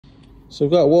So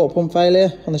we've got a water pump failure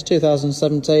on this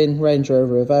 2017 Range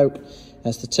Rover Evoque.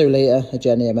 That's the 2 litre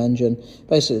Agenium engine.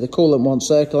 Basically the coolant won't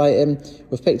circulating.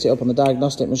 We've picked it up on the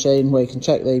diagnostic machine where you can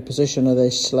check the position of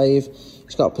this sleeve.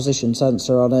 It's got a position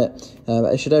sensor on it.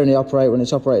 It should only operate when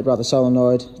it's operated by the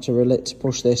solenoid to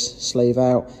push this sleeve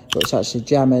out, but it's actually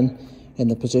jamming in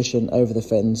the position over the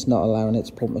fins, not allowing it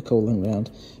to pump the coolant around.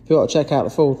 If you want to check out the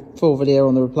full video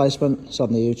on the replacement, it's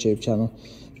on the YouTube channel.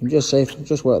 You can just see,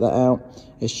 just work that out.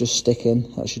 It's just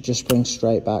sticking. That should just spring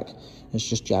straight back. It's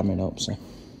just jamming up. So.